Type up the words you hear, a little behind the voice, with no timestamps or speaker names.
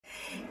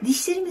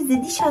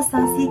Dişlerimizde diş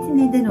hassasiyeti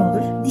neden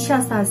olur? Diş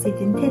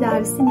hassasiyetinin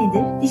tedavisi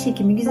nedir? Diş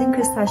hekimi Güzin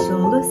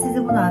Kırtaşlıoğlu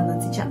size bunu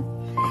anlatacağım.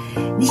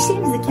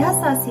 Dişlerimizdeki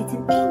hassasiyetin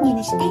en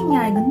geniş, en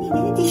yaygın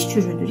nedeni diş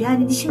çürüğüdür.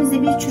 Yani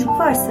dişimizde bir çürük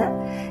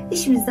varsa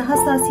dişimizde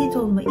hassasiyet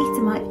olma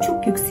ihtimali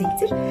çok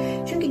yüksektir.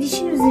 Çünkü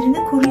dişin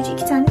üzerinde koruyucu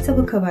 2 tane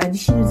tabaka var.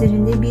 Dişin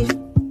üzerinde bir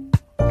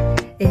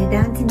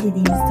dentin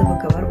dediğimiz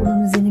tabaka var.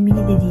 Onun üzerine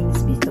mini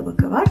dediğimiz bir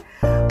tabaka var.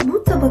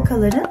 Bu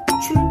tabakaların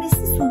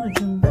çürümesi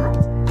sonucunda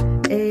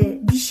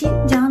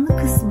dişin canlı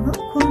kısmının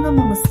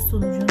korunamaması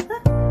sonucunda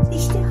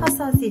dişte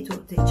hassasiyet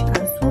ortaya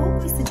çıkar.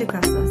 Soğuk ve sıcak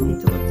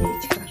hassasiyeti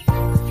ortaya çıkar.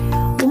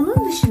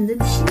 Onun dışında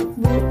dişin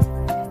bu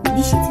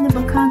diş etine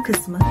bakan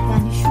kısmı,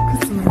 yani şu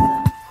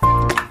kısmında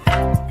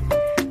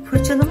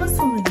fırçalama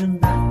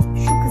sonucunda,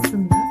 şu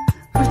kısımda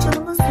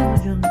fırçalama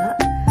sonucunda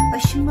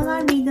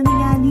aşınmalar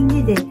meydana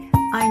geldiğinde de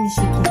aynı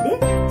şekilde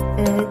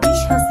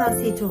diş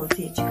hassasiyeti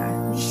ortaya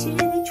çıkar.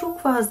 Dişlerini çok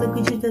fazla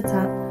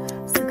gıcırdatan,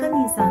 sıkan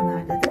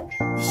insanlarda da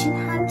dişin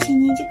hem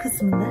çiğneyici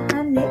kısmında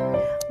hem de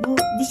bu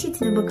diş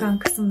etine bakan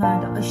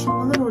kısımlarda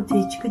aşınmalar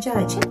ortaya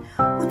çıkacağı için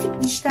bu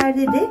tip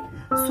dişlerde de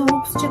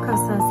soğuk sıcak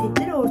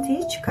hassasiyetleri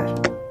ortaya çıkar.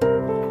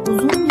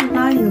 Uzun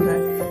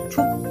yıllar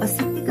çok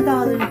asitli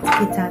gıdaları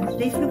tüketen,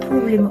 reflü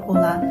problemi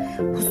olan,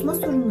 kusma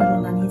sorunları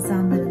olan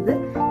insanların da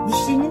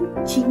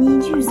dişlerinin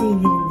çiğneyici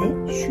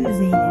yüzeylerinde, şu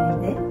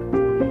yüzeylerinde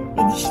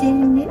ve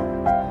dişlerinin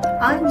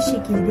aynı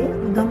şekilde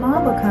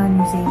damağa bakan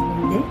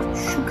yüzeylerinde,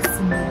 şu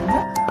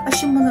kısımlarında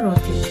aşınmalar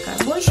ortaya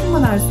çıkar. Bu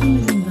aşınmalar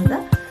sonucunda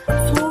da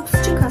soğuk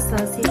sıcak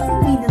hassasiyeti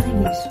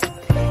meydana gelir.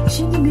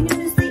 Şimdi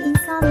günümüzde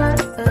insanlar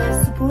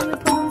spor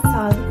yapalım,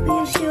 sağlıklı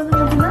yaşayalım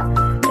adına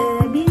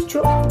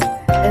birçok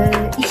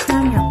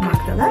işlem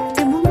yapmaktalar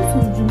ve bunun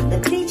sonucunda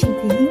da cleaching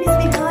dediğimiz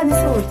bir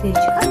hadise ortaya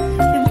çıkar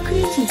ve bu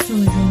cleaching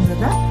sonucunda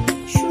da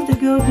şurada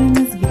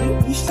gördüğünüz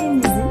gibi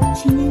dişlerinizin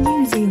çiğneyici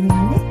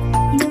yüzeylerinde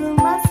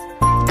inanılmaz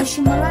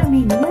aşınmalar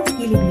meydana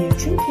gelebiliyor.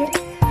 Çünkü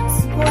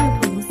spor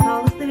yapalım,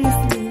 sağlıklı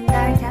beslenelim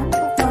derken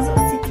çok fazla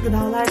asitli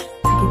gıdalar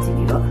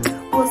tüketiliyor.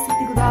 Bu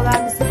asitli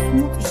gıdalar mesela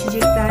smooth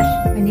içecekler,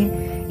 hani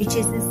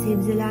içerisine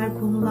sebzeler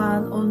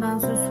konulan, ondan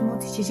sonra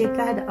smooth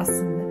içecekler de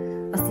aslında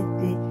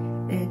asitli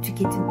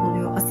tüketim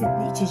oluyor,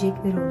 asitli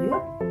içecekler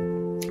oluyor.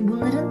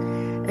 Bunların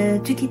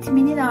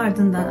tüketiminin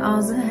ardından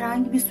ağzı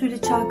herhangi bir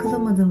suyla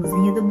çalkalamadığımızda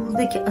ya da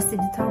buradaki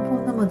asidi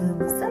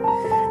tamponlamadığımızda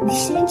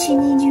dişlerin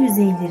çiğneyici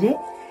yüzeyleri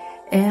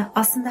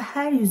aslında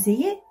her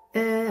yüzeyi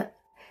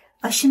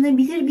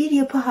aşınabilir bir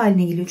yapı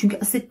haline geliyor. Çünkü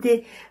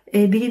asitle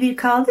birebir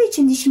kaldığı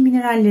için dişin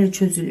mineralleri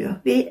çözülüyor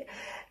ve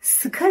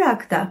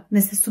sıkarak da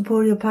mesela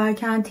spor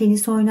yaparken,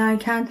 tenis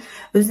oynarken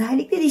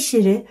özellikle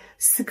dişleri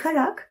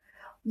sıkarak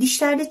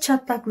dişlerde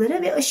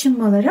çatlaklara ve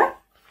aşınmalara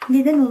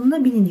neden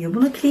olunabiliyor.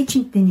 Buna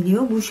cleaching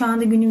deniliyor. Bu şu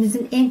anda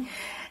günümüzün en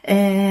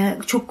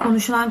çok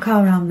konuşulan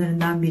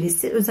kavramlarından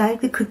birisi.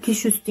 Özellikle 40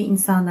 yaş üstü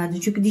insanlarda.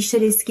 Çünkü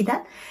dişler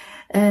eskiden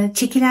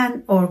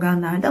çekilen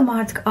organlarda ama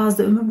artık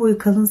ağızda ömür boyu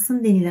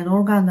kalınsın denilen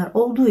organlar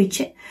olduğu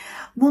için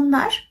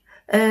bunlar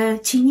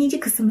çiğneyici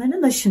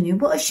kısımlarından aşınıyor.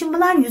 Bu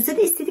aşınmalar yüzde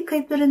estetik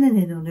kayıplara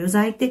neden oluyor.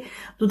 Özellikle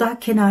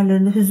dudak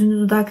kenarlarında hüzünlü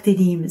dudak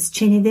dediğimiz,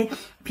 çenede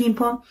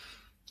pimpon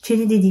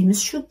çene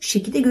dediğimiz şu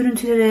şekilde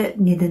görüntülere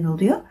neden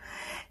oluyor.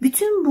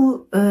 Bütün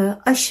bu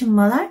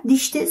aşınmalar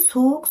dişte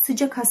soğuk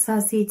sıcak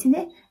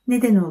hassasiyetine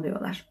neden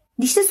oluyorlar.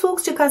 Dişte soğuk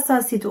sıcak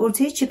hassasiyeti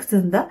ortaya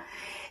çıktığında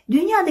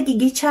dünyadaki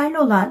geçerli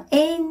olan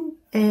en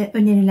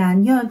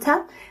önerilen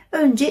yöntem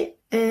önce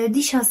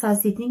diş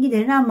hassasiyetini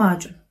gideren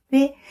macun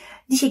ve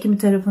diş hekimi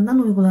tarafından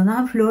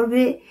uygulanan flor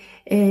ve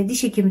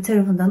diş hekimi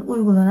tarafından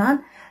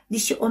uygulanan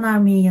dişi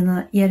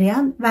onarmaya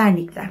yarayan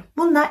vernikler.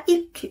 Bunlar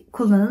ilk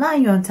kullanılan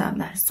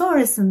yöntemler.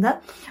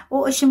 Sonrasında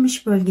o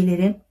aşınmış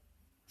bölgeleri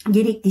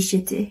gerek diş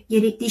eti,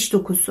 gerek diş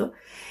dokusu,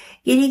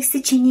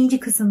 gerekse çiğneyici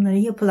kısımlara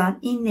yapılan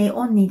inlay,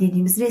 onlay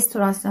dediğimiz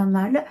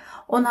restorasyonlarla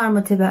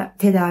onarma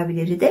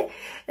tedavileri de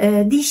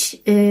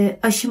diş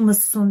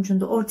aşınması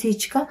sonucunda ortaya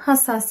çıkan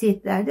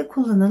hassasiyetlerde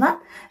kullanılan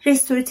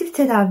restoratif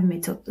tedavi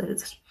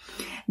metotlarıdır.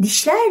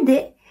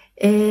 Dişlerde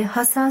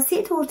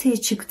hassasiyet ortaya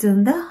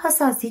çıktığında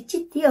hassasiyet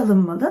ciddiye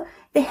alınmalı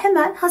ve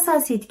hemen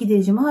hassasiyet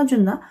giderici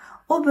macunla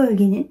o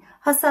bölgenin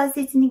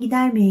hassasiyetini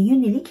gidermeye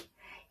yönelik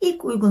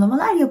İlk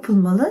uygulamalar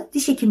yapılmalı,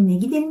 diş hekimine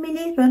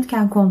gidilmeli,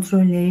 röntgen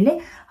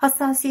kontrolleriyle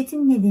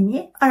hassasiyetin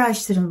nedeni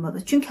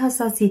araştırılmalı. Çünkü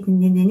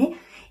hassasiyetin nedeni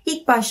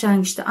ilk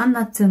başlangıçta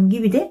anlattığım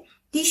gibi de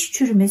diş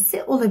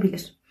çürümesi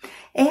olabilir.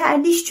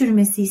 Eğer diş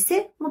çürümesi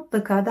ise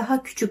mutlaka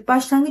daha küçük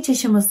başlangıç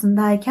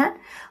aşamasındayken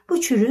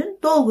bu çürüğün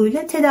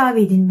dolguyla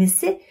tedavi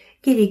edilmesi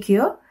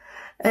gerekiyor.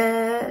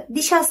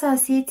 Diş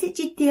hassasiyeti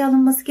ciddiye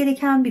alınması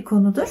gereken bir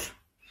konudur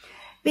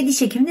ve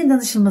diş hekimine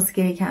danışılması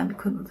gereken bir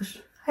konudur.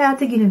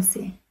 Hayata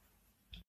gülümseyin.